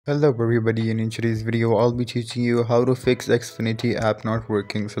Hello everybody, and in today's video I'll be teaching you how to fix Xfinity app not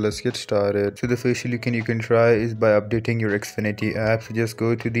working. So let's get started. So the first solution you can try is by updating your Xfinity app. So just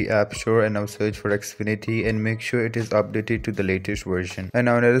go to the app store and now search for Xfinity and make sure it is updated to the latest version. And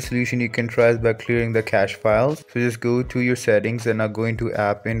now another solution you can try is by clearing the cache files. So just go to your settings and now go into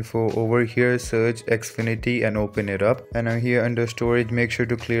app info. Over here search Xfinity and open it up. And now here under storage make sure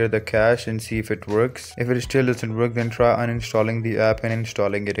to clear the cache and see if it works. If it still doesn't work, then try uninstalling the app and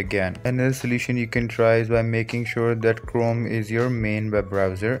installing it again. Another solution you can try is by making sure that Chrome is your main web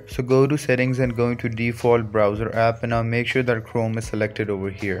browser. So go to settings and go into default browser app and now make sure that Chrome is selected over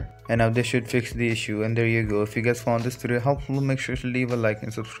here. And now this should fix the issue, and there you go. If you guys found this video helpful, make sure to leave a like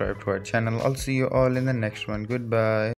and subscribe to our channel. I'll see you all in the next one. Goodbye.